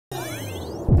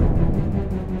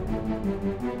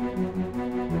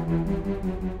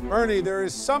Bernie, there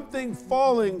is something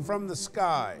falling from the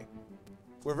sky.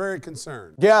 We're very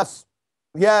concerned. Yes.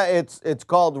 Yeah, it's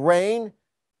called rain,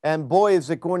 and boy, is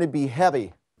it going to be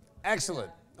heavy. Excellent.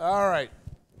 All right.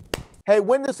 Hey,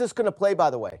 when is this going to play,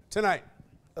 by the way? Tonight,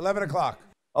 11 o'clock.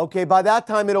 Okay, by that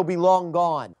time, it'll be long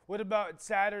gone. What about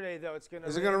Saturday, though? Is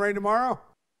it going to rain tomorrow?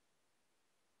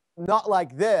 Not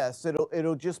like this.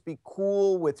 It'll just be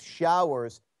cool with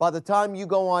showers. By the time you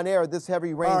go on air, this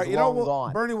heavy rain's long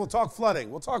gone. Bernie, we'll talk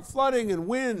flooding. We'll talk flooding and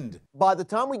wind. By the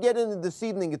time we get into this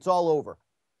evening, it's all over,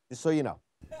 just so you know.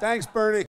 Thanks, Bernie.